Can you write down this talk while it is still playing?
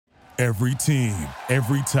Every team,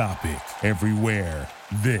 every topic, everywhere.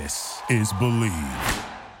 This is Believe.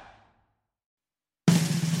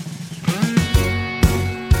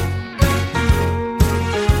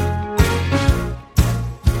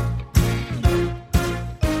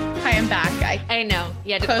 Hi, I'm back. I know.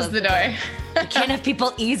 You had to close the door. You can't have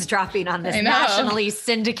people eavesdropping on this nationally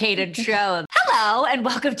syndicated show. Hello, and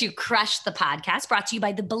welcome to Crush the Podcast, brought to you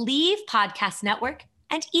by the Believe Podcast Network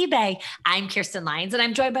and eBay. I'm Kirsten Lyons, and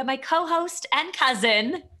I'm joined by my co-host and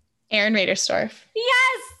cousin, Erin Radersdorf.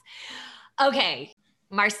 Yes. Okay.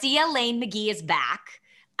 Marcia Lane McGee is back.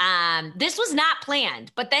 This was not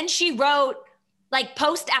planned, but then she wrote like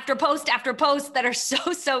post after post after post that are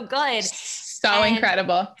so good. So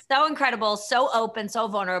incredible. So incredible, so open, so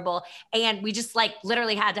vulnerable. And we just like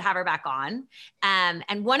literally had to have her back on.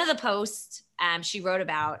 And one of the posts she wrote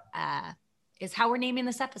about is how we're naming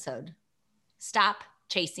this episode. Stop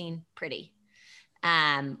Chasing Pretty.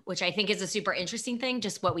 Which I think is a super interesting thing,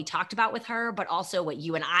 just what we talked about with her, but also what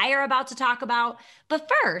you and I are about to talk about.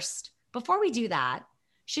 But first, before we do that,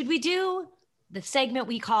 should we do the segment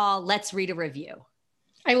we call Let's Read a Review?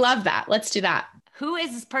 I love that. Let's do that. Who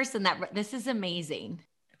is this person this is amazing.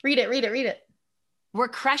 Read it. We're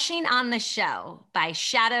Crushing on the Show by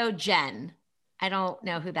Shadow Jen. I don't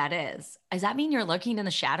know who that is. Does that mean you're lurking in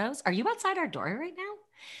the shadows? Are you outside our door right now?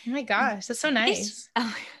 Oh my gosh, that's so nice.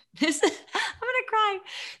 I'm going to cry.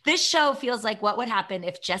 This show feels like what would happen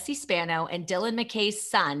if Jesse Spano and Dylan McKay's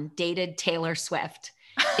son dated Taylor Swift.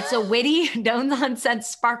 It's a witty, no-nonsense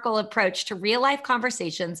sparkle approach to real-life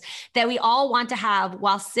conversations that we all want to have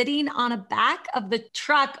while sitting on a back of the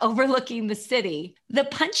truck overlooking the city. The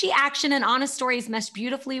punchy action and honest stories mesh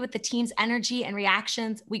beautifully with the team's energy and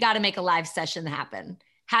reactions. We got to make a live session happen.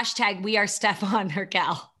 # we are Stefan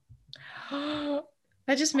Herkel.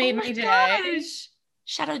 That just made me today. Gosh.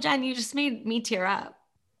 Shadow Jen, you just made me tear up.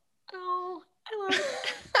 Oh, I love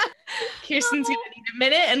it. Kirsten's going to need a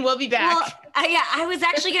minute and we'll be back. Well, I was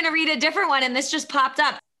actually going to read a different one and this just popped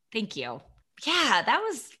up. Thank you. Yeah, that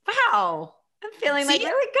was, wow. I'm feeling like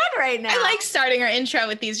really good right now. I like starting our intro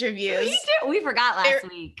with these reviews. You do. We forgot last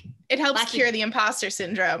week. It helps cure the imposter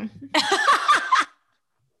syndrome.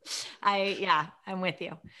 I'm with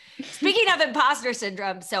you. Speaking of imposter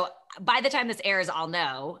syndrome, so by the time this airs, I'll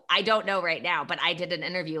know. I don't know right now, but I did an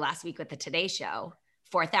interview last week with the Today Show,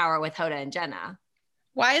 4th Hour with Hoda and Jenna.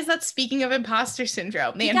 Why is that speaking of imposter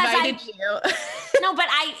syndrome? They invited you. No, but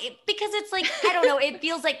because it's like, I don't know. It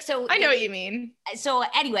feels like, so. I know what you mean. So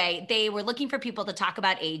anyway, they were looking for people to talk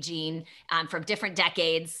about aging from different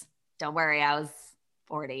decades. Don't worry, I was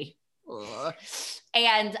 40. Ugh.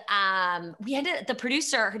 And the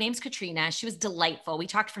producer, her name's Katrina. She was delightful. We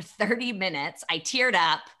talked for 30 minutes. I teared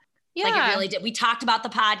up. Yeah. Like it really did. We talked about the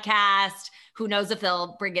podcast. Who knows if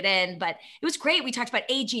they'll bring it in, but it was great. We talked about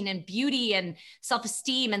aging and beauty and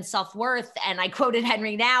self-esteem and self-worth. And I quoted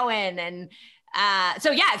Henry Nouwen. And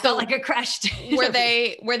it felt like a crush. Were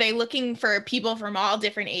they looking for people from all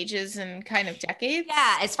different ages and kind of decades?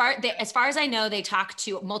 Yeah. As far as I know, they talked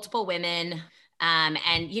to multiple women. And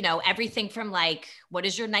everything from like, what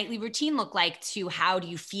does your nightly routine look like to how do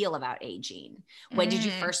you feel about aging? When did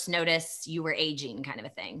you first notice you were aging, kind of a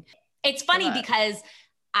thing? It's funny because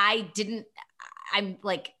I'm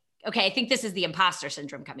like, okay, I think this is the imposter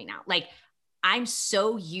syndrome coming out. Like, I'm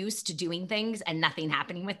so used to doing things and nothing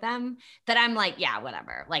happening with them that I'm like, yeah,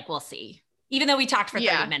 whatever. Like, we'll see. Even though we talked for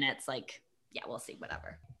 30 minutes, like, yeah, we'll see,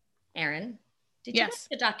 whatever. Erin, did you watch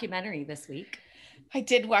the documentary this week? I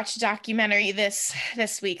did watch a documentary this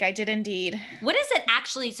week. I did indeed. What is it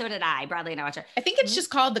actually? So did I. Bradley and I watched it. I think it's just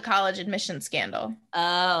called The College Admission Scandal.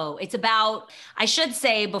 Oh, it's about, I should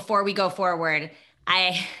say before we go forward,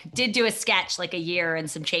 I did do a sketch like a year and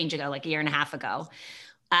some change ago, like a year and a half ago,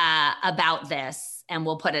 about this, and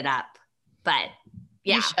we'll put it up. But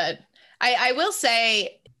yeah. You should. I will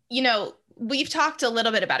say, we've talked a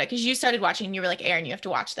little bit about it because you started watching and you were like, Erin, you have to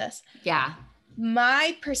watch this. Yeah.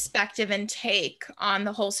 My perspective and take on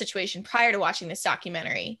the whole situation prior to watching this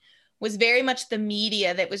documentary was very much the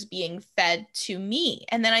media that was being fed to me.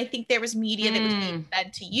 And then I think there was media that was being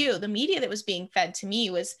fed to you. The media that was being fed to me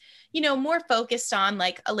was, more focused on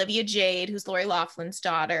like Olivia Jade, who's Lori Loughlin's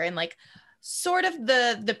daughter, and like sort of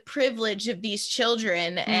the privilege of these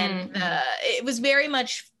children. And it was very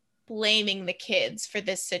much blaming the kids for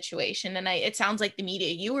this situation. And it sounds like the media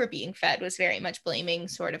you were being fed was very much blaming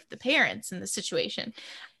sort of the parents in the situation.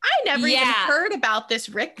 I never even heard about this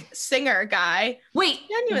Rick Singer guy. Wait,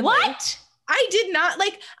 genuinely. What? I did not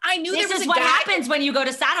I knew this there was is a what guy. happens when you go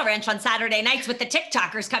to Saddle Ranch on Saturday nights with the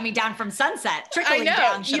TikTokers coming down from Sunset, trickling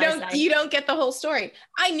down. You don't get the whole story.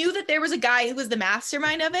 I knew that there was a guy who was the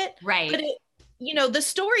mastermind of it, right? But the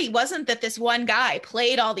story wasn't that this one guy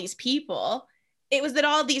played all these people. It was that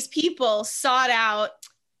all these people sought out,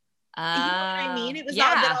 you know what I mean? It was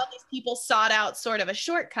that all these people sought out sort of a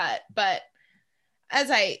shortcut. But as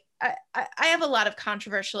I have a lot of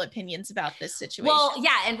controversial opinions about this situation. Well,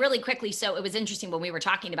 yeah. And really quickly. So it was interesting when we were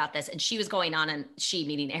talking about this, and she was going on, and she,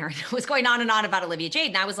 meaning Erin, was going on and on about Olivia Jade.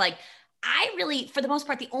 And I was like, I really, for the most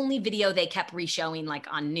part, the only video they kept re-showing like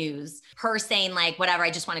on news, her saying like, whatever,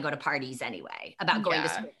 I just want to go to parties anyway, about going to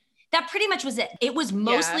school. That pretty much was it. It was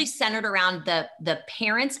mostly centered around the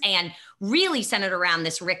parents, and really centered around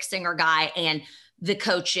this Rick Singer guy and the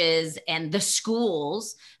coaches and the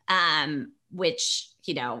schools, which,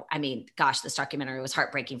 I mean, gosh, this documentary was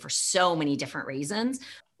heartbreaking for so many different reasons.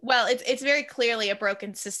 Well, it's very clearly a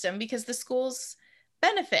broken system because the schools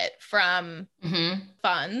benefit from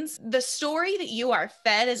funds. The story that you are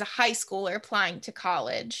fed as a high schooler applying to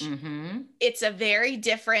college, it's a very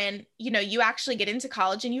different, you actually get into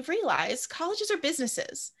college and you realize colleges are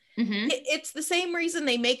businesses. It's the same reason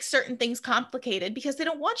they make certain things complicated, because they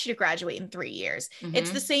don't want you to graduate in 3 years. It's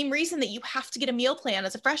the same reason that you have to get a meal plan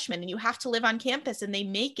as a freshman and you have to live on campus, and they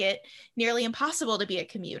make it nearly impossible to be a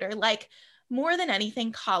commuter. Like, more than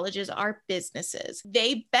anything, colleges are businesses.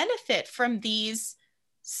 They benefit from these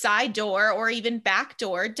side door or even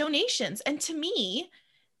backdoor donations. And to me,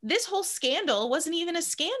 this whole scandal wasn't even a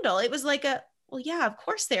scandal. It was like well, yeah, of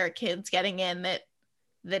course there are kids getting in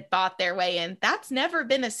that bought their way in. That's never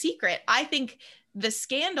been a secret. I think the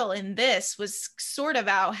scandal in this was sort of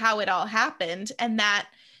how it all happened. And that,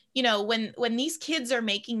 when these kids are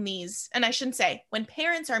making these, and I shouldn't say, when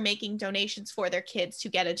parents are making donations for their kids to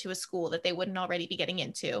get into a school that they wouldn't already be getting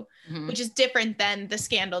into, which is different than the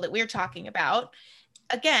scandal that we're talking about.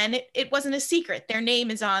 Again, it wasn't a secret. Their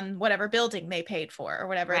name is on whatever building they paid for or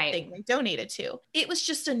whatever thing they donated to. It was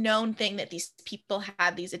just a known thing that these people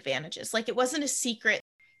had these advantages. Like, it wasn't a secret.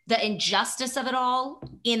 The injustice of it all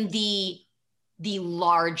in the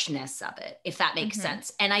largeness of it, if that makes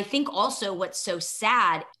sense. And I think also what's so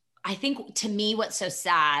sad, to me, what's so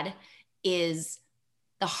sad is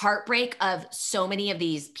the heartbreak of so many of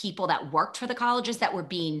these people that worked for the colleges that were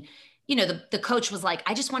being, the coach was like,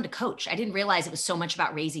 I just wanted to coach. I didn't realize it was so much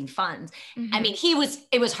about raising funds. I mean,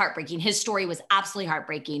 it was heartbreaking. His story was absolutely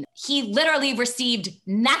heartbreaking. He literally received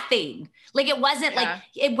nothing. Like, it wasn't like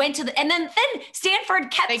it went to and then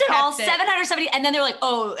Stanford kept it all 770. And then they're like,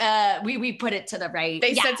 we put it to the right.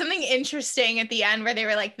 They said something interesting at the end where they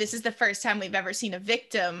were like, this is the first time we've ever seen a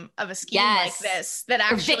victim of a scheme like this that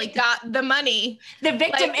actually got the money. The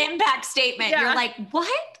victim impact statement. You're like,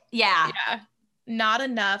 what? Yeah. Not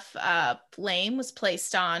enough blame was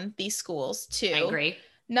placed on these schools too. I agree.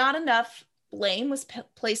 Not enough blame was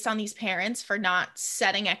placed on these parents for not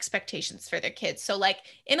setting expectations for their kids. So like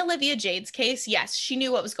in Olivia Jade's case, yes, she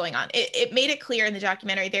knew what was going on. It made it clear in the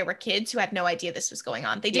documentary there were kids who had no idea this was going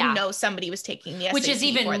on. They didn't know somebody was taking the SAT, which is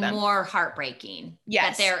even more heartbreaking.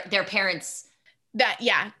 Yes. That their parents... that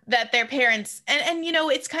their parents and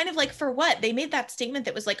it's kind of like, for what? They made that statement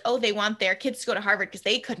that was like, oh, they want their kids to go to Harvard because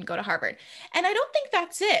they couldn't go to Harvard. And I don't think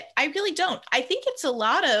that's it. I really don't. I think it's a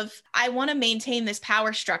lot of, I want to maintain this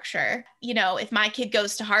power structure. If my kid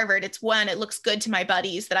goes to Harvard, it's one, it looks good to my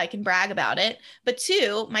buddies that I can brag about it. But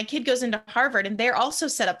two, my kid goes into Harvard and they're also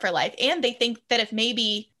set up for life. And they think that if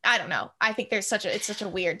maybe, I don't know. I think it's such a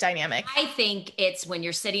weird dynamic. I think it's when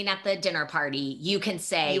you're sitting at the dinner party, you can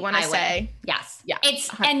say, you want to say, yes. Yeah.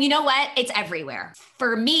 And you know what? It's everywhere.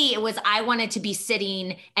 For me, it was, I wanted to be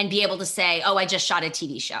sitting and be able to say, oh, I just shot a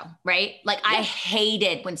TV show, right? Like I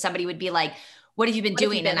hated when somebody would be like, what have you been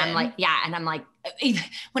doing? And I'm like, yeah. And I'm like,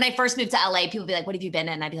 when I first moved to LA, people would be like, what have you been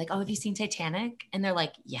in? And I'd be like, oh, have you seen Titanic? And they're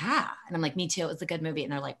like, yeah. And I'm like, me too. It was a good movie.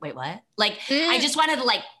 And they're like, wait, what? Like, I just wanted to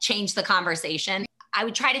like change the conversation. I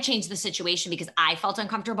would try to change the situation because I felt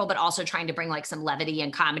uncomfortable, but also trying to bring like some levity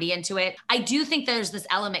and comedy into it. I do think there's this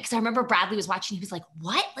element, because I remember Bradley was watching, he was like,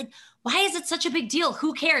 what? Like, why is it such a big deal?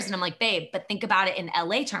 Who cares? And I'm like, babe, but think about it in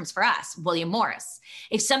LA terms for us, William Morris.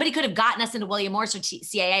 If somebody could have gotten us into William Morris or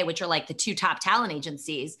CAA, which are like the two top talent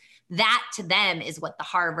agencies, that to them is what the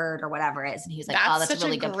Harvard or whatever is. And he was like, oh, that's a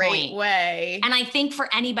really good point. Way. And I think for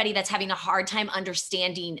anybody that's having a hard time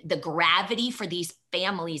understanding the gravity for these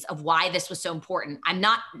families of why this was so important, I'm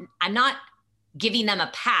not giving them a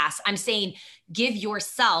pass. I'm saying, give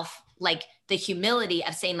yourself like the humility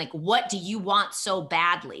of saying, like, what do you want so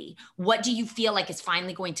badly? What do you feel like is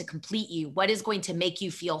finally going to complete you? What is going to make you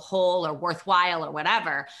feel whole or worthwhile or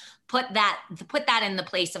whatever? Put that in the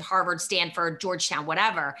place of Harvard, Stanford, Georgetown,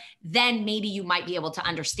 whatever. Then maybe you might be able to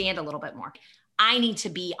understand a little bit more. I need to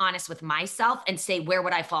be honest with myself and say, where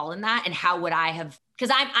would I fall in that? And how would I have, because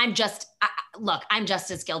look, I'm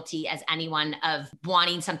just as guilty as anyone of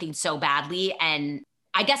wanting something so badly. And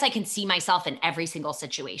I guess I can see myself in every single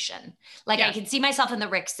situation. Like I can see myself in the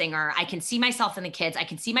Rick singer. I can see myself in the kids. I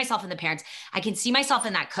can see myself in the parents. I can see myself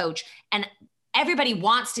in that coach. And everybody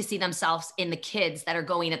wants to see themselves in the kids that are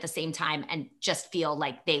going at the same time and just feel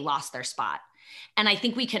like they lost their spot. And I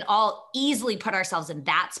think we can all easily put ourselves in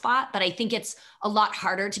that spot, but I think it's a lot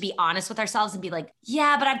harder to be honest with ourselves and be like,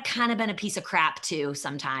 yeah, but I've kind of been a piece of crap too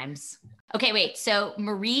sometimes. Okay, wait. So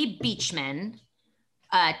Marie Beachman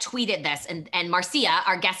tweeted this, and Marcia,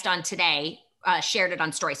 our guest on today, shared it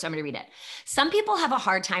on story. So I'm going to read it. Some people have a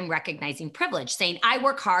hard time recognizing privilege, saying, I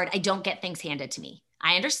work hard, I don't get things handed to me.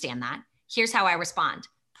 I understand that. Here's how I respond.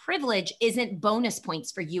 Privilege isn't bonus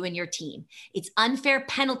points for you and your team. It's unfair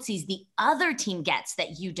penalties the other team gets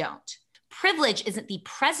that you don't. Privilege isn't the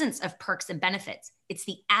presence of perks and benefits. It's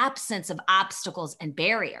the absence of obstacles and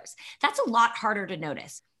barriers. That's a lot harder to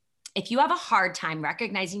notice. If you have a hard time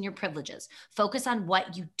recognizing your privileges, focus on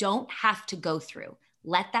what you don't have to go through.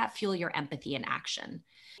 Let that fuel your empathy and action.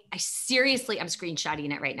 I'm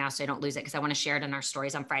screenshotting it right now so I don't lose it because I want to share it in our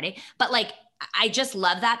stories on Friday. But like, I just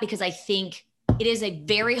love that because I think it is a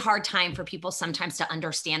very hard time for people sometimes to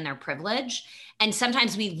understand their privilege. And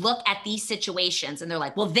sometimes we look at these situations and they're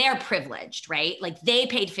like, well, they're privileged, right? Like they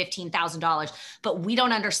paid $15,000, but we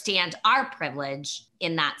don't understand our privilege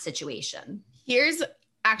in that situation.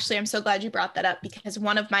 Actually, I'm so glad you brought that up because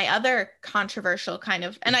one of my other controversial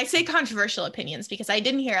and I say controversial opinions because I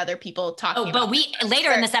didn't hear other people talking about but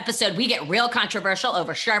later in this episode, we get real controversial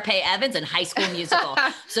over Sharpay Evans and High School Musical.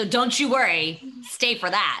 So don't you worry, stay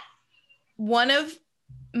for that. One of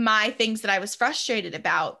my things that I was frustrated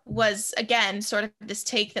about was, again, sort of this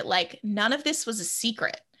take that like none of this was a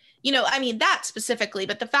secret. I mean, that specifically,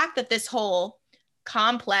 but the fact that this whole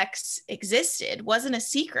complex existed wasn't a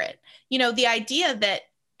secret. The idea that,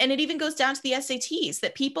 and it even goes down to the SATs,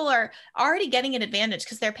 that people are already getting an advantage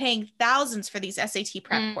because they're paying thousands for these SAT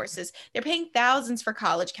prep courses. They're paying thousands for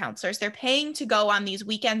college counselors. They're paying to go on these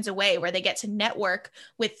weekends away where they get to network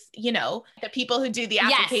with, the people who do the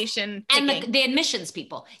application and the admissions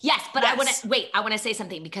people. Yes, but yes. I want to say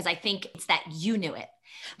something because I think it's that you knew it.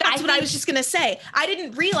 That's what I was just going to say. I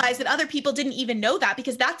didn't realize that other people didn't even know that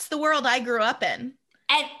because that's the world I grew up in.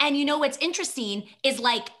 And what's interesting is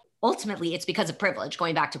like, ultimately, it's because of privilege,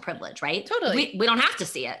 going back to privilege, right? Totally. We don't have to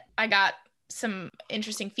see it. I got some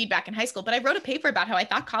interesting feedback in high school, but I wrote a paper about how I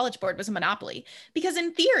thought College Board was a monopoly because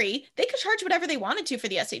in theory, they could charge whatever they wanted to for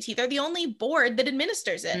the SAT. They're the only board that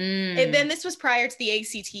administers it. And then this was prior to the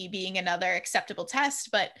ACT being another acceptable test,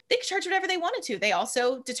 but they could charge whatever they wanted to. They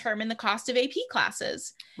also determine the cost of AP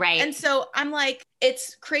classes. Right. And so I'm like,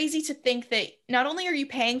 it's crazy to think that not only are you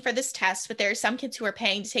paying for this test, but there are some kids who are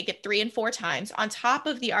paying to take it 3 and 4 times on top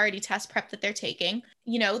of the already test prep that they're taking.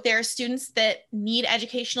 There are students that need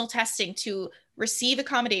educational testing to receive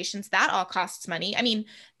accommodations. That all costs money. I mean,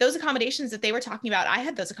 those accommodations that they were talking about, I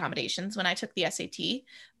had those accommodations when I took the SAT,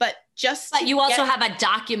 but you also have a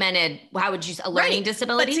documented, learning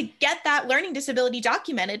disability? But to get that learning disability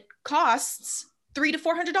documented costs $300 to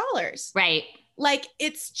 $400. Right. Like,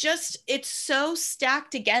 it's so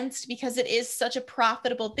stacked against because it is such a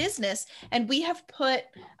profitable business. And we have put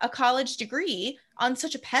a college degree on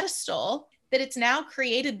such a pedestal that it's now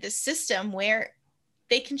created this system where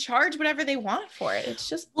they can charge whatever they want for it. It's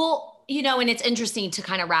just, and it's interesting to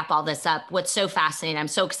kind of wrap all this up. What's so fascinating, I'm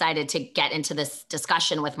so excited to get into this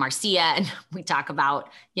discussion with Marcia, and we talk about,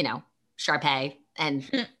 Sharpay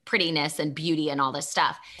and prettiness and beauty and all this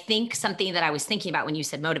stuff. I think something that I was thinking about when you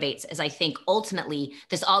said motivates is I think ultimately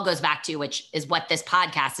this all goes back to, which is what this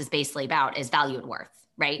podcast is basically about, is value and worth,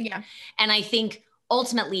 right? Yeah. And I think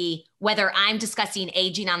ultimately, whether I'm discussing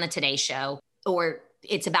aging on the Today Show or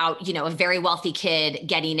it's about, a very wealthy kid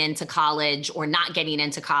getting into college or not getting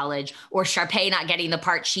into college, or Sharpay not getting the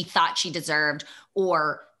part she thought she deserved,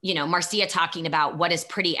 or, Marcia talking about what has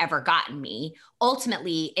pretty ever gotten me.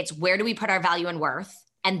 Ultimately, it's where do we put our value and worth?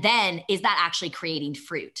 And then is that actually creating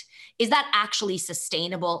fruit? Is that actually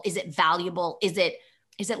sustainable? Is it valuable? Is it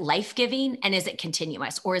life-giving? And is it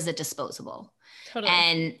continuous, or is it disposable? Totally.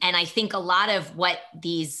 And I think a lot of what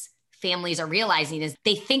these families are realizing is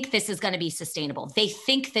they think this is going to be sustainable. They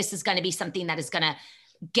think this is going to be something that is going to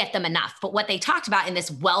get them enough. But what they talked about in this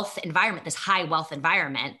wealth environment, this high wealth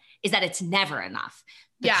environment, is that it's never enough.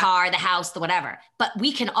 The car, the house, the whatever. But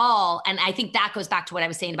we can all, and I think that goes back to what I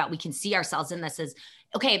was saying about we can see ourselves in this as,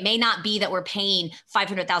 okay, it may not be that we're paying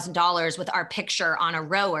 $500,000 with our picture on a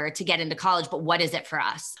rower to get into college, but what is it for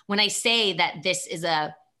us? When I say that this is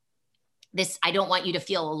a this, I don't want you to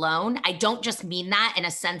feel alone. I don't just mean that in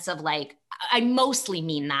a sense of like, I mostly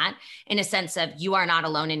mean that in a sense of you are not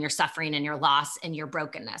alone in your suffering and your loss and your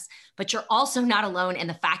brokenness, but you're also not alone in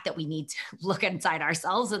the fact that we need to look inside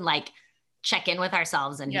ourselves and like check in with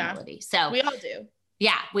ourselves and humility. So we all do.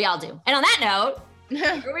 Yeah, we all do. And on that note,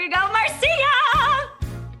 here we go, Marcia.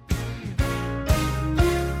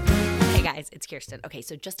 Hey guys, it's Kirsten. Okay,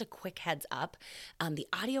 so just a quick heads up. The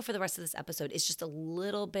audio for the rest of this episode is just a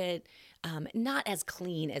little bit not as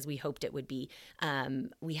clean as we hoped it would be.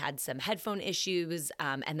 We had some headphone issues,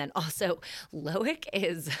 and then also Loic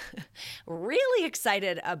is really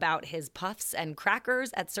excited about his puffs and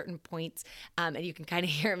crackers at certain points, and you can kind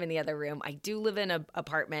of hear him in the other room. I do live in an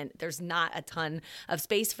apartment. There's not a ton of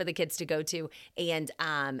space for the kids to go to, and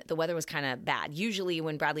the weather was kind of bad. Usually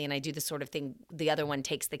when Bradley and I do this sort of thing, the other one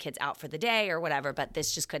takes the kids out for the day or whatever, but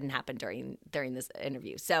this just couldn't happen during this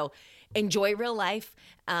interview. So enjoy real life,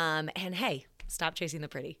 and hey, stop chasing the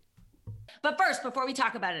pretty. But first, before we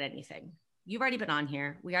talk about anything, you've already been on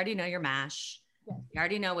here. We already know your MASH. Yes. We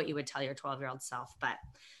already know what you would tell your 12-year-old self, but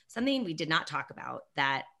something we did not talk about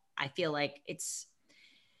that I feel like it's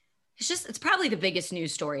probably the biggest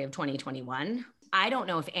news story of 2021. I don't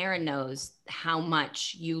know if Erin knows how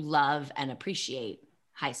much you love and appreciate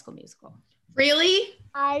High School Musical. Really?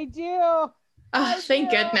 I do. Oh,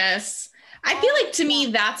 thank goodness. I feel like to me,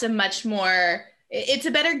 that's it's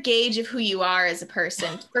a better gauge of who you are as a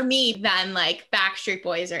person for me than like Backstreet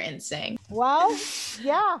Boys or NSYNC. Well,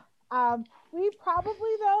 yeah. We probably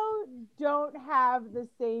though don't have the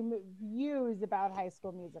same views about High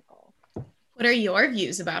School Musical. What are your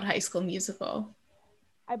views about High School Musical?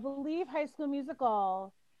 I believe High School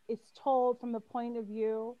Musical is told from the point of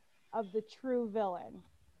view of the true villain,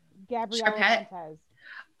 Gabriella Montez.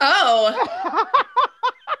 Oh.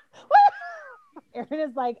 Erin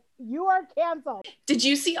is like, you are canceled. Did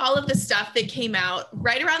you see all of the stuff that came out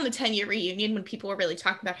right around the 10-year reunion when people were really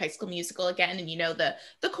talking about High School Musical again? And,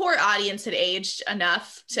 the core audience had aged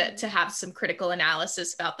enough to have some critical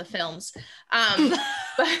analysis about the films.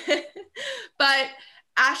 But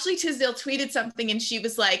Ashley Tisdale tweeted something and she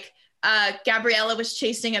was like, Gabriella was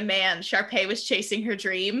chasing a man. Sharpay was chasing her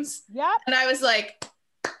dreams. Yep. And I was like,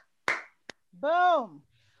 boom.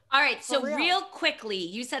 All right. So real quickly,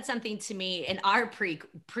 you said something to me in our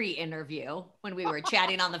pre-interview when we were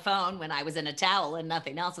chatting on the phone when I was in a towel and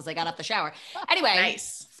nothing else as I got out the shower. Anyway,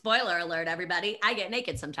 nice. Spoiler alert, everybody. I get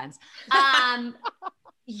naked sometimes.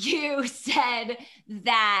 You said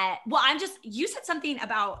that, you said something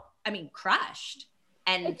about, crushed.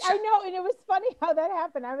 And I know. And it was funny how that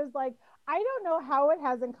happened. I was like, I don't know how it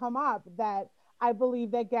hasn't come up that I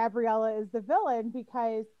believe that Gabriella is the villain,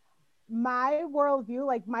 because my worldview,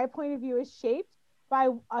 like my point of view, is shaped by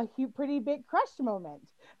a pretty big crush moment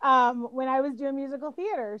when I was doing musical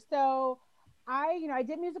theater. So I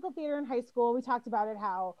did musical theater in high school. We talked about it,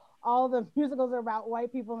 how all the musicals are about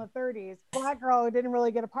white people in the 30s. Black girl didn't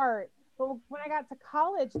really get a part. But when I got to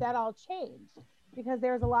college, that all changed because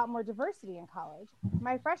there was a lot more diversity in college.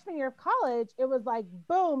 My freshman year of college, it was like,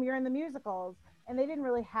 boom, you're in the musicals. And they didn't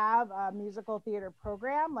really have a musical theater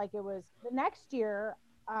program. Like it was the next year,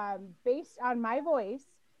 based on my voice,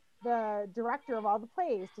 the director of all the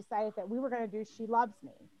plays decided that we were going to do She Loves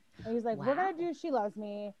Me. And he's like, We're going to do She Loves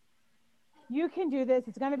Me. You can do this.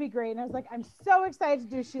 It's going to be great. And I was like, I'm so excited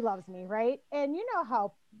to do She Loves Me, right? And you know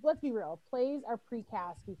how, let's be real, plays are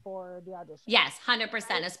pre-cast before the audition. Yes, 100%,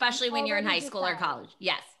 right? Especially when you're in high school or college.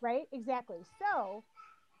 Yes. Right? Exactly. So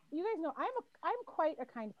you guys know I'm quite a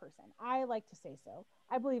kind person. I like to say so.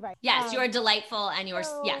 I believe I. Yes, you're delightful and you're,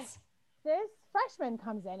 yes. This freshman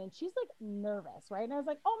comes in and she's like nervous, right? And I was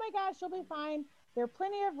like, oh my gosh, she'll be fine. There are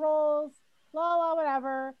plenty of roles, blah, blah,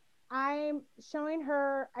 whatever. I'm showing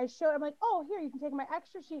her, I'm like, oh, here, you can take my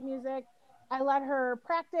extra sheet music. I let her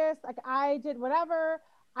practice. Like I did whatever.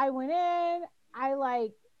 I went in, I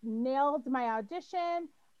like nailed my audition.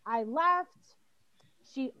 I left.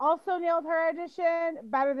 She also nailed her audition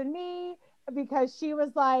better than me because she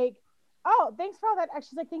was like, oh, thanks for all that.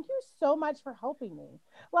 She's like, thank you so much for helping me.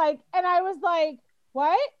 Like, and I was like,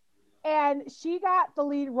 what? And she got the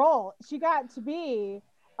lead role. She got to be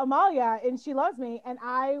Amalia in She Loves Me. And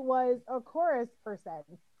I was a chorus person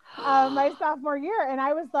my sophomore year. And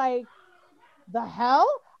I was like, the hell?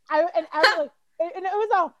 I was like, and it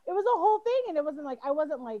was a whole thing. And it wasn't like, I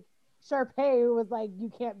wasn't like Sharpay who was like,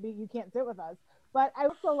 you can't sit with us. But I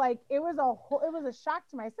also like, it was a shock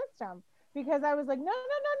to my system. Because I was like,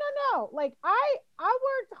 no. Like, I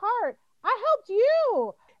worked hard. I helped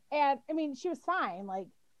you. And I mean, she was fine. Like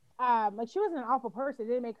she wasn't an awful person. It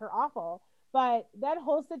didn't make her awful. But that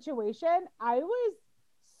whole situation, I was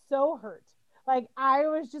so hurt. Like I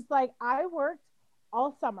was just like, I worked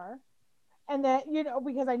all summer, and then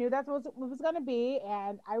because I knew that's what it was going to be,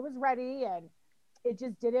 and I was ready, and it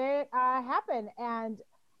just didn't happen. And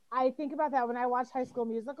I think about that when I watched High School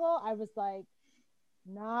Musical. I was like,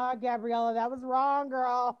 nah, Gabriella, that was wrong,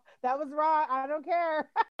 girl. That was wrong. I don't care.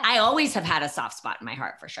 I always have had a soft spot in my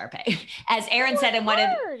heart for Sharpay. As Erin said in one of,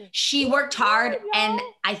 she worked hard, and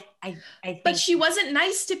I think, but she wasn't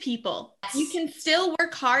nice to people. You can still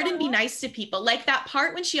work hard and be nice to people. Like that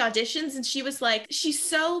part when she auditions and she was like, she's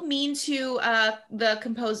so mean to the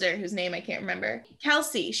composer whose name I can't remember,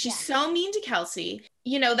 Kelsey. She's so mean to Kelsey.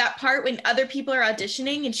 That part when other people are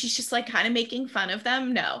auditioning and she's just like kind of making fun of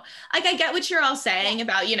them. No, like I get what you're all saying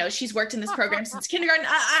about, she's worked in this program since kindergarten,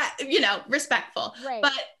 respectful, right.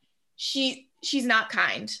 But she's not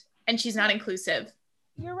kind and she's not inclusive.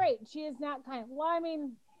 You're right. She is not kind. Well, I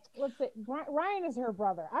mean, let's say Ryan is her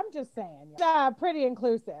brother. I'm just saying, pretty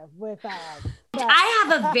inclusive with. I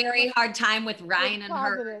have a very hard time with Ryan and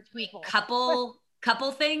her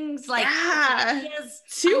couple things. Like,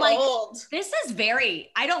 too old. This is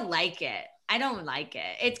I don't like it.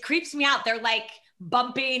 It creeps me out. They're like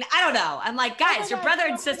bumping. I don't know. I'm like, guys, your brother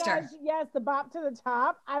and sister. Yes, the bop to the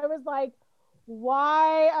top. I was like,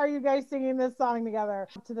 why are you guys singing this song together?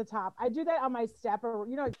 To the top. I do that on my stepper,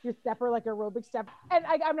 your stepper, like aerobic step. And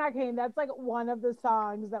I'm not kidding. That's like one of the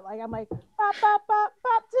songs that like, I'm like, bop, bop, bop,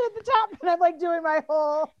 bop to the top. And I'm like doing my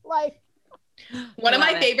whole, like. One of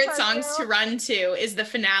my favorite songs to run to is the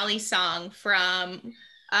finale song from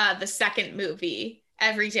the second movie,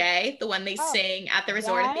 Every Day. The one they sing at the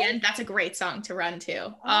resort at the end. That's a great song to run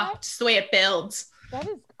to. Just the way it builds. That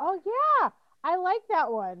is, yeah. I like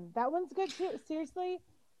that one. That one's good too. Seriously,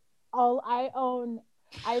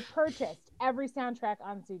 I purchased every soundtrack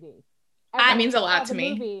on CD. That means a lot to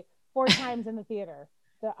me. Movie 4 times in the theater,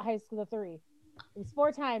 the High School of 3. It was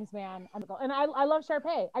 4 times, man. And I love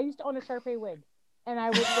Sharpay. I used to own a Sharpay wig, and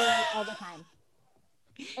I would wear it all the time.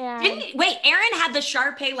 And Erin had the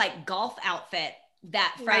Sharpay like golf outfit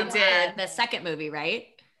from the second movie, right?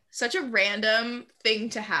 Such a random thing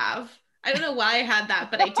to have. I don't know why I had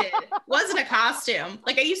that, but I did. It wasn't a costume.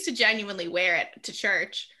 Like I used to genuinely wear it to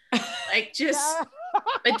church, like just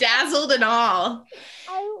bedazzled and all.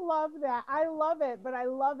 I love that. I love it, but I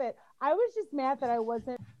love it. I was just mad that I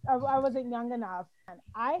wasn't young enough. And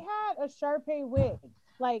I had a Sharpay wig.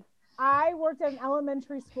 Like I worked at an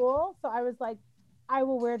elementary school, so I was like, I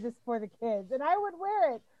will wear this for the kids, and I would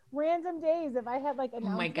wear it. Random days, if I had like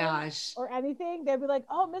announcements or anything, they'd be like,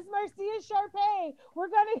 oh, Miss Marcia Sharpay, we're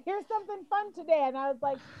gonna hear something fun today. And I was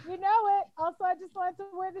like, you know it. Also, I just wanted to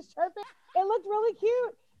wear this Sharpay. It looked really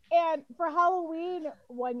cute. And for Halloween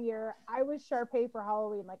one year, I was Sharpay for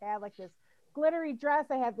Halloween. Like I had like this glittery dress.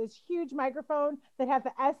 I had this huge microphone that had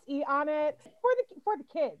the SE on it for the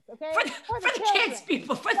kids. Okay, for the kids,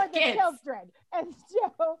 people, for the kids. Children. And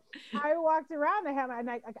so I walked around.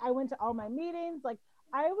 I went to all my meetings. Like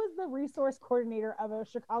I was the resource coordinator of a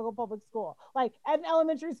Chicago public school, like at an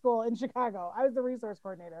elementary school in Chicago. I was the resource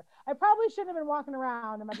coordinator. I probably shouldn't have been walking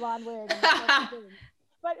around in my blonde wig,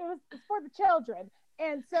 but it was for the children.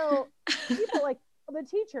 And so people like the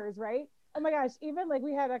teachers, right? Oh my gosh, even like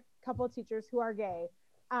we had a couple of teachers who are gay.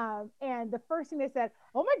 And the first thing they said,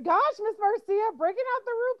 oh my gosh, Miss Marcia, breaking out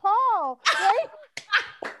the RuPaul, right?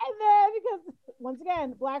 And then because once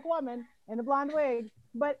again, Black woman in a blonde wig,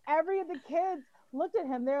 but every of the kids looked at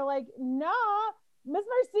him. They're like, nah, Miss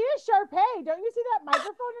Marcia Sharpay, don't you see that microphone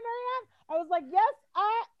in her hand? I was like, yes,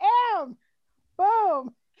 I am.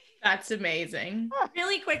 Boom. That's amazing.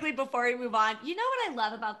 Really quickly before we move on, you know what I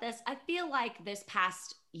love about this? I feel like this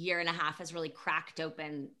past year and a half has really cracked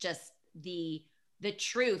open just the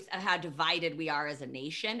truth of how divided we are as a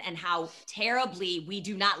nation and how terribly we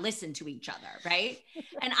do not listen to each other, right?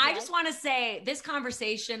 And I just want to say this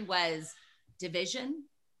conversation was division,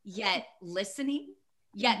 yet listening,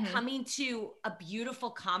 yet coming to a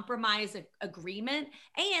beautiful compromise agreement.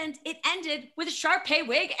 And it ended with a Sharpay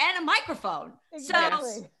wig and a microphone.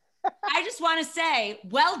 Exactly. So I just want to say,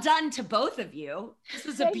 well done to both of you. This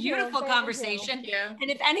was a beautiful conversation.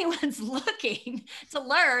 And if anyone's looking to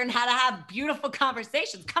learn how to have beautiful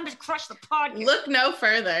conversations, come to Crush the Podcast. Look no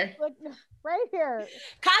further. Look right here.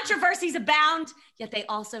 Controversies abound, yet they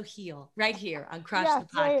also heal right here on Crush the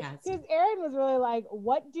Podcast. Because Erin was really like,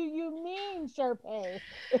 what do you mean, Sharpay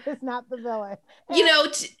is not the villain?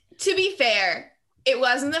 To be fair, it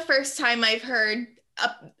wasn't the first time I've heard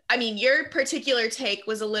your particular take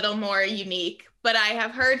was a little more unique, but I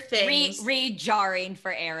have heard things. Jarring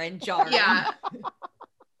for Erin, jarring. Yeah.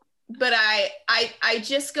 But I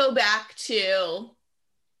just go back to,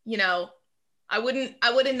 I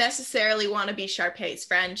wouldn't necessarily want to be Sharpay's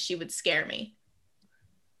friend. She would scare me.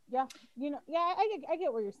 Yeah, I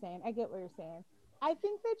get what you're saying. I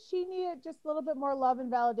think that she needed just a little bit more love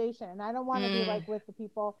and validation. And I don't want to be like with the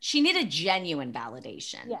people. She needed genuine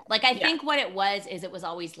validation. Yes. Like, I think what it was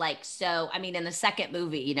always like, so, I mean, in the second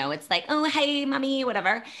movie, you know, it's like, oh, hey, mommy,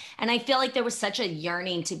 whatever. And I feel like there was such a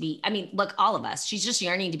yearning to be, I mean, look, all of us, she's just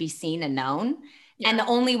yearning to be seen and known. Yeah. And the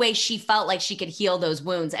only way she felt like she could heal those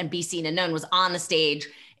wounds and be seen and known was on the stage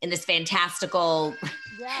in this fantastical,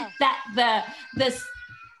 this,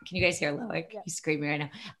 can you guys hear Loic? Yeah. He's screaming right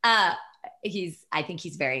now. I think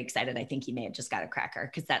he's very excited. I think he may have just got a cracker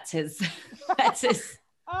because that's his.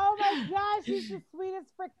 Oh my gosh, he's the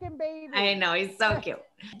sweetest freaking baby. I know, he's so cute.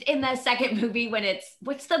 In the second movie, when it's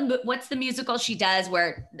what's the musical she does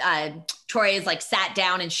where Troy is like sat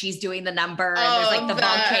down and she's doing the number and there's like the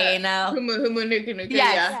volcano.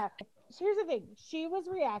 Yeah. Here's the thing: she was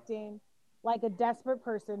reacting like a desperate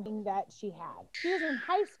person that she had. She was in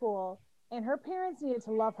high school. And her parents needed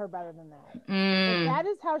to love her better than that. If that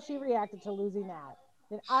is how she reacted to losing that,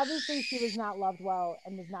 then obviously she was not loved well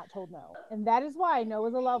and was not told no. And that is why no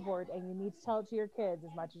is a love word, and you need to tell it to your kids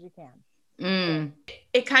as much as you can.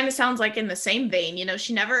 It kind of sounds like in the same vein, you know,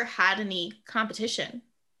 she never had any competition,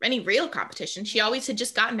 any real competition. She always had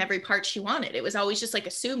just gotten every part she wanted. It was always just like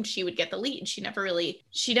assumed she would get the lead. She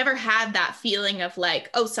never had that feeling of like,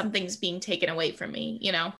 oh, something's being taken away from me,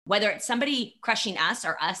 you know? Whether it's somebody crushing us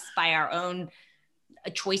or us by our own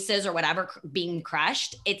choices or whatever being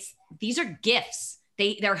crushed, these are gifts.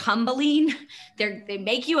 They're humbling. They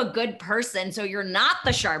make you a good person. So you're not the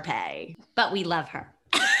Sharpay, but we love her.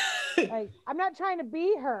 Like, I'm not trying to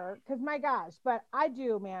be her because my gosh, but I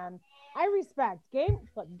do, man. I respect game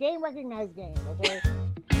recognized game. Okay.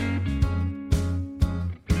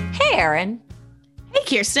 Hey, Erin. Hey,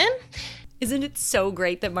 Kirsten. Isn't it so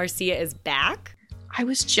great that Marcia is back? I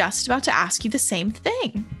was just about to ask you the same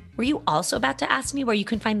thing. Were you also about to ask me where you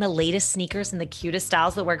can find the latest sneakers and the cutest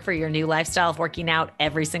styles that work for your new lifestyle of working out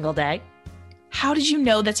every single day? How did you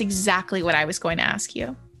know that's exactly what I was going to ask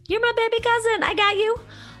you? You're my baby cousin. I got you.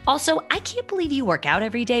 Also, I can't believe you work out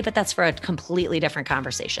every day, but that's for a completely different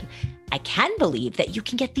conversation. I can believe that you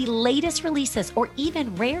can get the latest releases or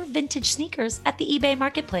even rare vintage sneakers at the eBay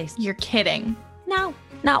marketplace. You're kidding. No,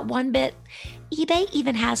 not one bit. eBay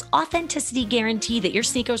even has authenticity guarantee that your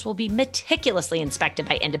sneakers will be meticulously inspected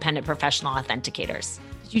by independent professional authenticators.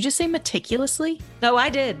 Did you just say meticulously? No, I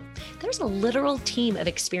did. There's a literal team of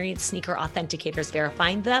experienced sneaker authenticators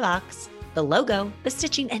verifying the box, the logo, the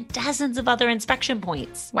stitching, and dozens of other inspection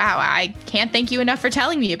points. Wow, I can't thank you enough for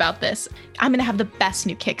telling me about this. I'm going to have the best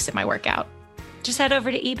new kicks at my workout. Just head over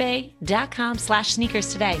to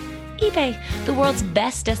ebay.com/sneakers today. eBay, the world's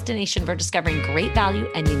best destination for discovering great value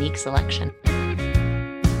and unique selection.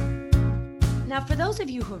 Now, for those of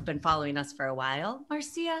you who have been following us for a while,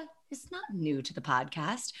 Marcia is not new to the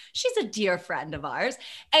podcast. She's a dear friend of ours,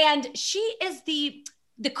 and she is the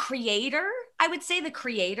creator, I would say the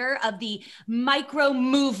creator of the micro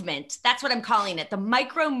movement. That's what I'm calling it. The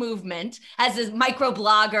micro movement as a micro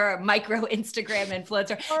blogger, micro Instagram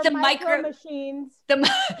influencer. Or the micro machines.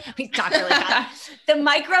 We talk really fast. The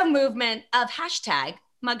micro movement of hashtag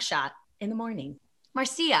mugshot in the morning.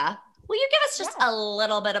 Marcia, will you give us just a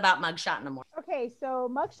little bit about mugshot in the morning? Okay, so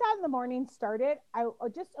mugshot in the morning started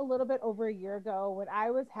just a little bit over a year ago when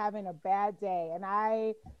I was having a bad day and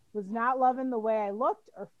I was not loving the way I looked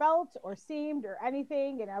or felt or seemed or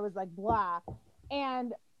anything. And I was like, blah.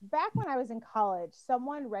 And back when I was in college,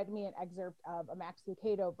 someone read me an excerpt of a Max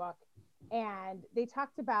Lucado book. And they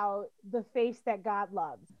talked about the face that God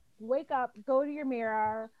loves. Wake up, go to your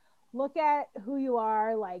mirror, look at who you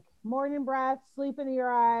are, like morning breath, sleep in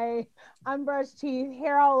your eye, unbrushed teeth,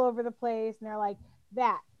 hair all over the place. And they're like,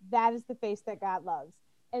 that is the face that God loves.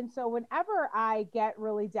 And so whenever I get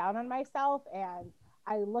really down on myself and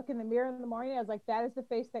I look in the mirror in the morning, I was like, that is the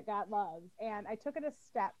face that God loves. And I took it a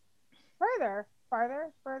step farther.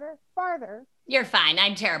 You're fine.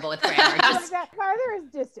 I'm terrible with grammar. Farther is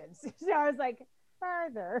distance. So I was like,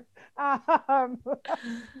 farther.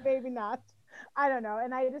 Maybe not. I don't know.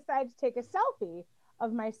 And I decided to take a selfie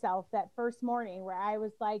of myself that first morning where I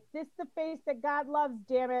was like, this is the face that God loves,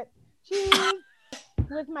 damn it. Cheese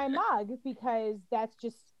with my mug because that's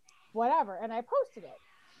just whatever. And I posted it.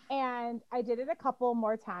 And I did it a couple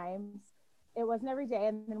more times. It wasn't every day.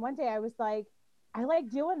 And then one day I was like, I like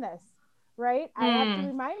doing this, right? I have to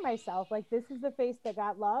remind myself, like, this is the face that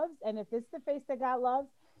God loves. And if this is the face that God loves,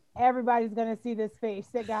 everybody's going to see this face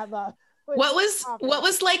that God loves. What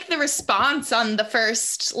was like the response on the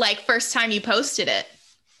first time you posted it?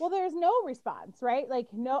 Well, there's no response, right? Like,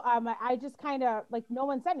 no, I just kind of like, no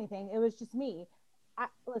one said anything. It was just me.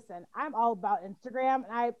 Listen, I'm all about Instagram,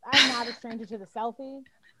 and I'm not a stranger to the selfie,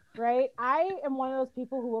 right? I am one of those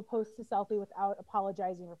people who will post a selfie without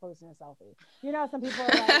apologizing for posting a selfie. You know, some people are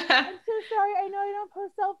like, I'm so sorry, I know you don't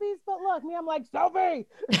post selfies, but look, me, I'm like, selfie.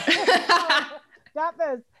 Got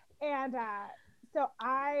this. And so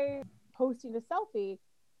I posted a selfie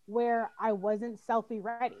where I wasn't selfie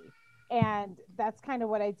ready. And that's kind of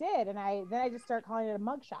what I did. And then I just started calling it a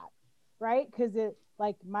mugshot, right? Because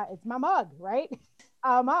it's my mug, right?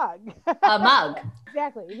 A mug. A mug.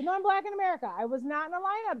 Exactly. Even though I'm Black in America, I was not in a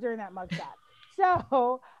lineup during that mugshot.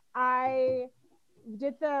 So I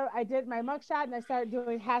did my mugshot, and I started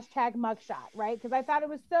doing hashtag mugshot, right? Because I thought it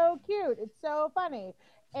was so cute. It's so funny.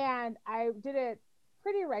 And I did it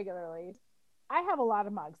pretty regularly. I have a lot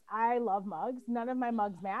of mugs. I love mugs. None of my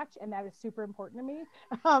mugs match, and that is super important to me.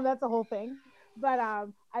 That's a whole thing. But I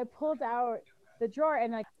pulled out the drawer,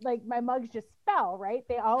 and like my mugs just fell, right?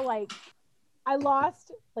 They all I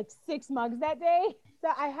lost like 6 mugs that day. So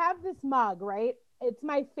I have this mug, right? It's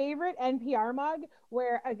my favorite NPR mug,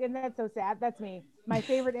 where, again, that's so sad. That's me. My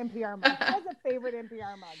favorite NPR mug. That's a favorite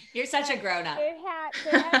NPR mug. You're such a grown-up. They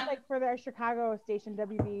had like, for their Chicago station,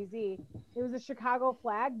 WBEZ, it was a Chicago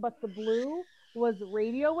flag, but the blue was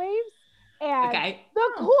radio waves. And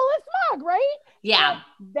the coolest mug, right? Yeah.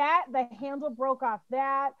 The handle broke off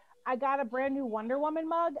that. I got a brand new Wonder Woman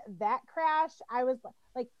mug that crashed. I was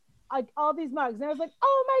like all these mugs, and I was like,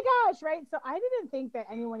 oh my gosh, right? So I didn't think that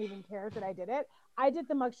anyone even cares that I did it. I did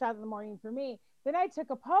the mug shot in the morning for me. Then I took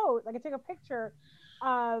I took a picture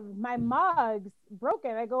of my mugs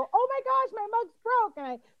broken. I go, oh my gosh, my mug's broke, and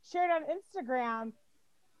I shared it on Instagram.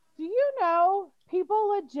 Do you know,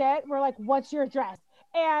 people legit were like, what's your address?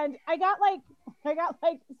 And I got like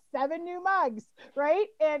 7 new mugs, right?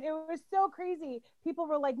 And it was so crazy. People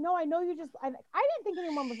were like, no, I know you just, I didn't think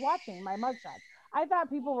anyone was watching my mug shots. I thought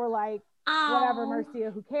people were like, whatever,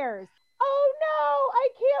 Marcia, who cares? Oh no, I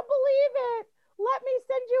can't believe it. Let me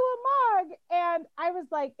send you a mug. And I was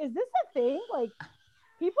like, is this a thing? Like,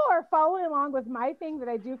 people are following along with my thing that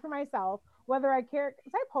I do for myself, whether I care,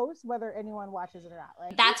 because I post whether anyone watches it or not,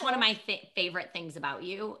 right? That's one of my favorite things about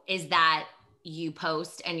you, is that you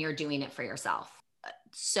post and you're doing it for yourself.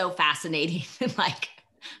 So fascinating.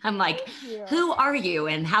 I'm like, who are you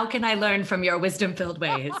and how can I learn from your wisdom-filled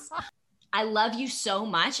ways? I love you so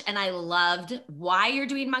much. And I loved why you're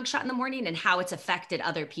doing Mugshot in the morning and how it's affected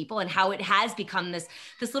other people and how it has become this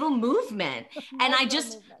little movement. And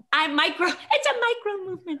it's a micro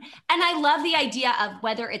movement. And I love the idea of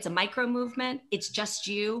whether it's a micro movement, it's just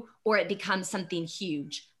you, or it becomes something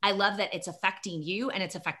huge. I love that it's affecting you and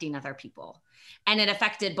it's affecting other people. And it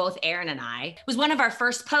affected both Aaron and I. It was one of our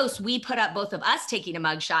first posts. We put up both of us taking a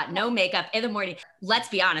mugshot, no makeup in the morning. Let's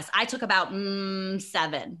be honest. I took about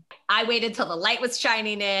 7. I waited till the light was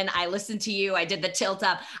shining in. I listened to you. I did the tilt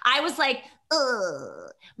up. I was like,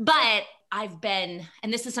 ugh. But I've been,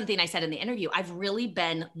 and this is something I said in the interview, I've really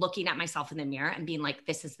been looking at myself in the mirror and being like,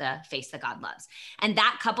 this is the face that God loves. And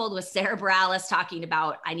that, coupled with Sarah Bareilles talking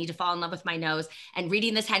about, I need to fall in love with my nose, and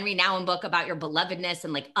reading this Henry Nouwen book about your belovedness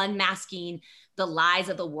and like unmasking the lies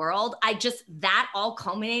of the world. That all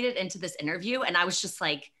culminated into this interview. And I was just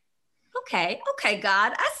like, okay,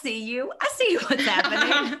 God, I see you what's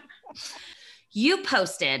happening. You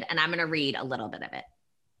posted, and I'm going to read a little bit of it.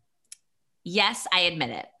 Yes, I admit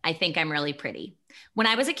it. I think I'm really pretty. When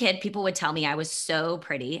I was a kid, people would tell me I was so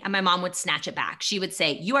pretty, and my mom would snatch it back. She would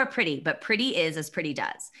say, you are pretty, but pretty is as pretty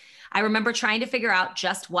does. I remember trying to figure out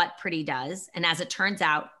just what pretty does. And as it turns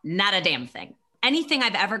out, not a damn thing. Anything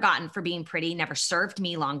I've ever gotten for being pretty never served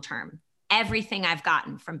me long-term. Everything I've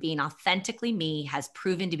gotten from being authentically me has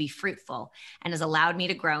proven to be fruitful and has allowed me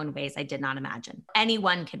to grow in ways I did not imagine.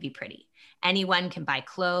 Anyone can be pretty. Anyone can buy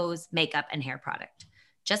clothes, makeup, and hair product.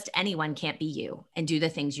 Just anyone can't be you and do the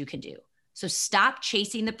things you can do. So stop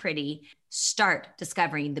chasing the pretty. Start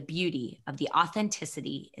discovering the beauty of the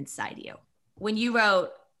authenticity inside you. When you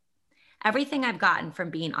wrote, everything I've gotten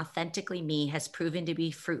from being authentically me has proven to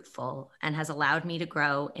be fruitful and has allowed me to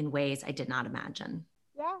grow in ways I did not imagine.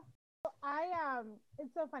 Yeah.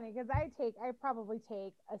 It's so funny because I probably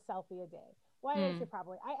take a selfie a day. Why did I say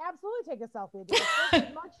probably? I absolutely take a selfie a day. It's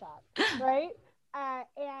a mugshot, right?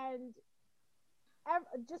 And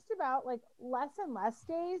just about like less and less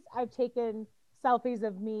days, I've taken selfies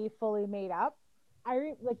of me fully made up.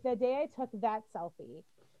 Like the day I took that selfie,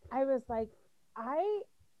 I was like,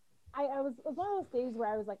 it was one of those days where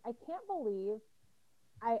I was like, I can't believe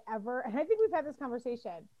I ever, and I think we've had this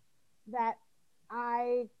conversation, that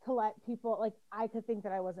I could let people, like, I could think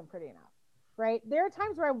that I wasn't pretty enough. right? There are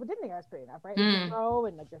times where I didn't think I was pretty enough, right? You grow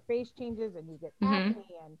and like your face changes and you get acne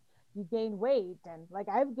and you gain weight. And like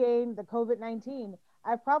I've gained the COVID-19.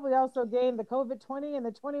 I've probably also gained the COVID-20 and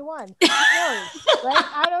the 21. Who knows, right?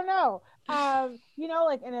 I don't know. You know,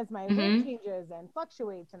 like, and as my weight changes and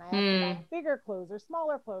fluctuates and I have to buy bigger clothes or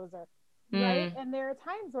smaller clothes or, right? And there are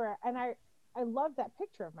times where, and I love that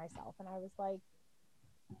picture of myself. And I was like,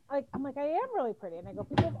 I'm like, I am really pretty. And I go,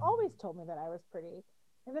 people have always told me that I was pretty.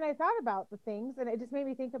 And then I thought about the things and it just made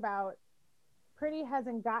me think about pretty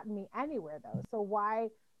hasn't gotten me anywhere though. So why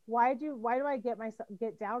do I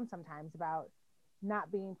get down sometimes about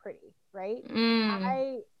not being pretty, right?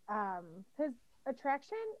 Because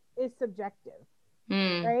attraction is subjective,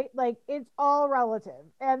 right? Like it's all relative.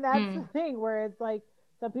 And that's the thing where it's like,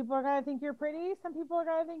 some people are going to think you're pretty. Some people are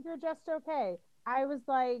going to think you're just okay. I was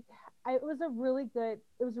like, it was a really good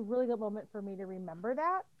moment for me to remember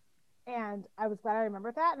that. And I was glad I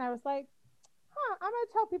remembered that. And I was like, I'm going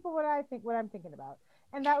to tell people what I'm thinking about.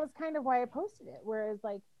 And that was kind of why I posted it, whereas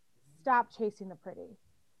like, stop chasing the pretty,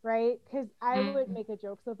 right? Because I would make a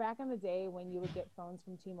joke. So back in the day when you would get phones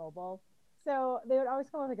from T-Mobile, so they would always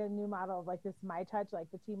come with like a new model of like this MyTouch,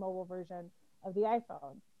 like the T-Mobile version of the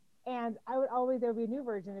iPhone. And there would be a new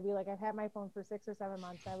version. It'd be like, I've had my phone for 6 or 7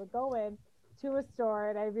 months. I would go in to a store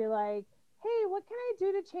and I'd be like, hey, what can I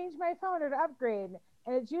do to change my phone or to upgrade?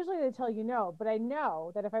 And it's usually they tell you no, but I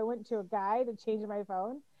know that if I went to a guy to change my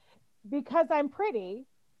phone, because I'm pretty,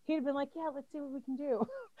 he'd have been like, yeah, let's see what we can do.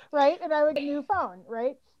 Right. And I would get a new phone.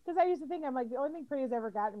 Right. Because I used to think, I'm like, the only thing pretty has ever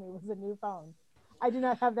gotten me was a new phone. I do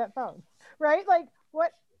not have that phone. Right. Like,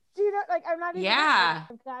 what do you know? Like, I'm not even, like,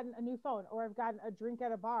 I've gotten a new phone or I've gotten a drink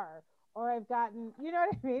at a bar or I've gotten, you know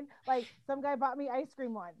what I mean? Like some guy bought me ice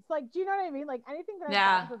cream once. Like, do you know what I mean? Like anything that I've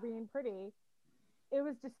gotten for being pretty, it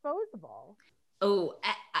was disposable. Oh,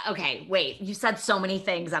 okay. Wait, you said so many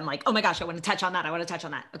things. I'm like, oh my gosh, I want to touch on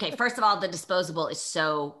that. Okay. First of all, the disposable is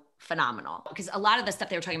so phenomenal because a lot of the stuff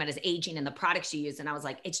they were talking about is aging and the products you use. And I was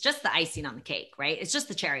like, it's just the icing on the cake, right? It's just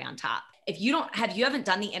the cherry on top. If you haven't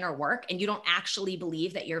done the inner work and you don't actually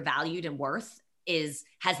believe that your valued and worth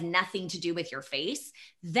has nothing to do with your face,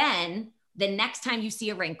 then the next time you see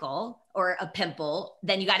a wrinkle or a pimple,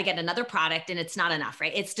 then you got to get another product and it's not enough,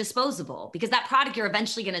 right? It's disposable because that product you're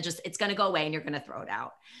eventually going to it's going to go away and you're going to throw it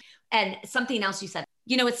out. And something else you said,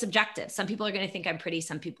 it's subjective. Some people are going to think I'm pretty.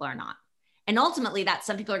 Some people are not. And ultimately that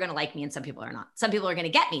some people are going to like me and some people are not. Some people are going to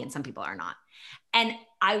get me and some people are not. And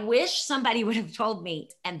I wish somebody would have told me,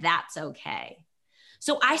 and that's okay.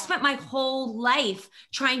 So I spent my whole life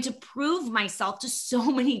trying to prove myself to so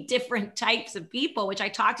many different types of people, which I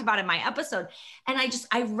talked about in my episode. And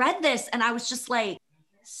I read this and I was just like,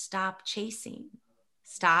 stop chasing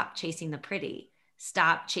the pretty,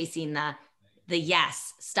 stop chasing the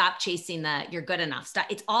yes, stop chasing the you're good enough. Stop.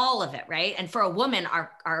 It's all of it, right? And for a woman,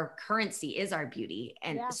 our currency is our beauty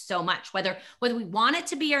and so much, whether we want it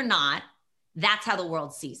to be or not. That's how the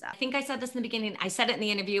world sees us. I think I said this in the beginning. I said it in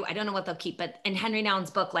the interview. I don't know what they'll keep, but in Henry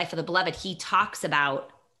Nouwen's book, Life of the Beloved, he talks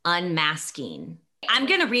about unmasking. I'm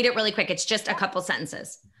going to read it really quick. It's just a couple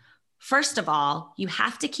sentences. First of all, you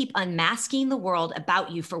have to keep unmasking the world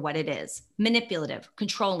about you for what it is: manipulative,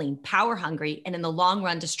 controlling, power hungry, and in the long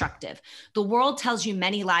run, destructive. The world tells you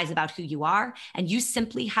many lies about who you are, and you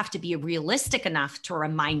simply have to be realistic enough to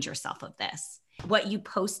remind yourself of this. What you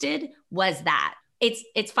posted was that.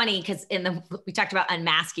 It's funny because we talked about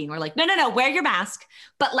unmasking. We're like, no, wear your mask.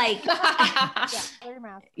 But like, wear your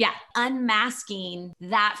mask. Yeah, unmasking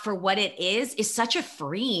that for what it is such a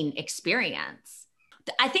freeing experience.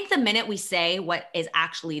 I think the minute we say what is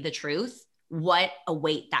actually the truth, what a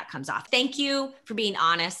weight that comes off. Thank you for being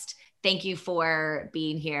honest. Thank you for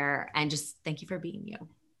being here. And just thank you for being you.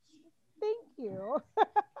 Thank you.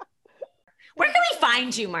 Where can we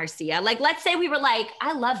find you, Marcia? Like, let's say we were like,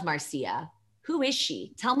 I love Marcia. Who is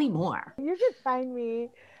she? Tell me more. You can find me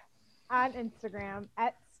on Instagram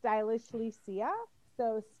at stylishlycia.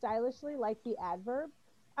 So stylishly like the adverb.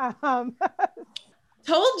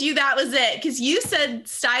 Told you that was it because you said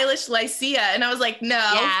stylish Lycia and I was like, no,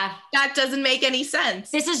 that doesn't make any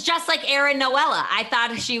sense. This is just like Erin Noella. I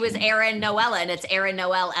thought she was Erin Noella and it's Erin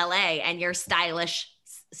Noel LA and you're stylish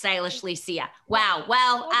Lycia. Wow.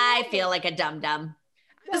 Well, I feel like a dum-dum.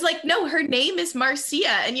 I was like, no, her name is Marcia.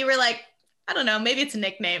 And you were like, I don't know, maybe it's a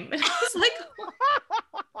nickname. And I was like,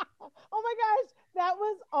 oh my gosh, that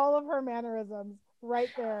was all of her mannerisms right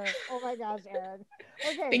there. Oh my gosh, Erin.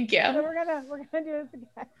 Okay, thank you. So we're gonna do this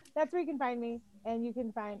again. That's where you can find me, and you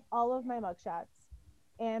can find all of my mugshots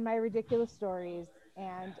and my ridiculous stories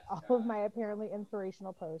and all of my apparently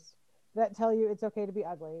inspirational posts that tell you it's okay to be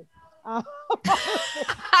ugly.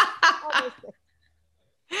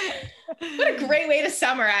 What a great way to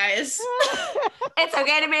summarize. It's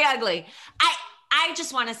okay to be ugly. I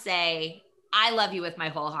just want to say, I love you with my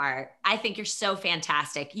whole heart. I think you're so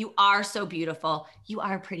fantastic. You are so beautiful. You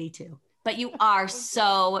are pretty too, but you are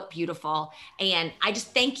so beautiful. And I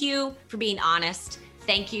just thank you for being honest.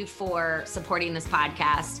 Thank you for supporting this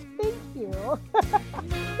podcast. Thank you.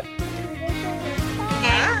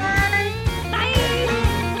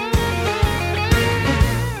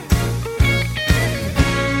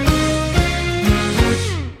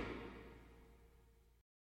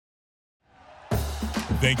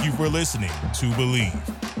 Thank you for listening to Believe.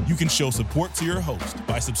 You can show support to your host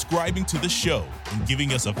by subscribing to the show and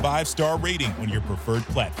giving us a 5-star rating on your preferred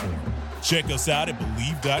platform. Check us out at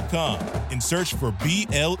Believe.com and search for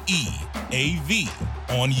BLEAV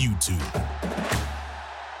on YouTube.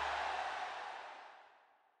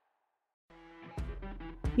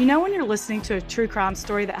 You know when you're listening to a true crime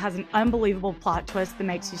story that has an unbelievable plot twist that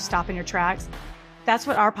makes you stop in your tracks? That's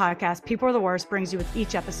what our podcast, People Are the Worst, brings you with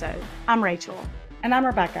each episode. I'm Rachel. And I'm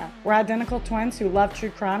Rebecca. We're identical twins who love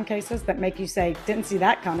true crime cases that make you say, didn't see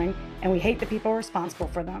that coming, and we hate the people responsible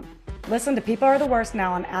for them. Listen to People Are the Worst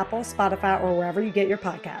now on Apple, Spotify, or wherever you get your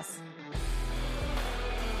podcasts.